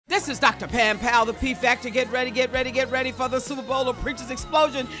This is Dr. Pam Powell, the P Factor. Get ready for the Super Bowl of Preachers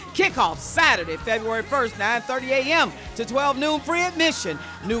Explosion kickoff Saturday, February 1st, 9:30 a.m. to 12 noon, free admission.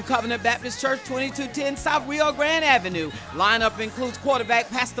 New Covenant Baptist Church, 2210 South Rio Grande Avenue. Lineup includes quarterback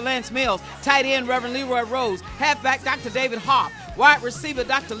Pastor Lance Mills, tight end Reverend Leroy Rose, halfback Dr. David Harp, wide receiver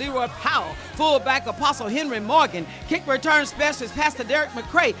Dr. Leroy Powell, fullback Apostle Henry Morgan, kick return specialist Pastor Derek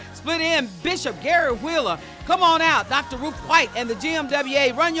McCray, split end Bishop Gary Wheeler. Come on out, Dr. Ruth White and the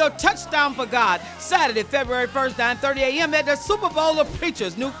GMWA. Run your touchdown for God Saturday, February 1st, 9:30 a.m. at the Super Bowl of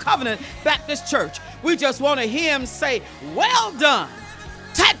Preachers, New Covenant Baptist Church. We just want to hear him say, "Well done,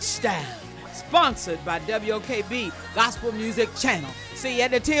 touchdown." Sponsored by WOKB Gospel Music Channel. See you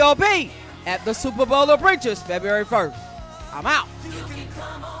at the TOB at the Super Bowl of Preachers, February 1st. I'm out.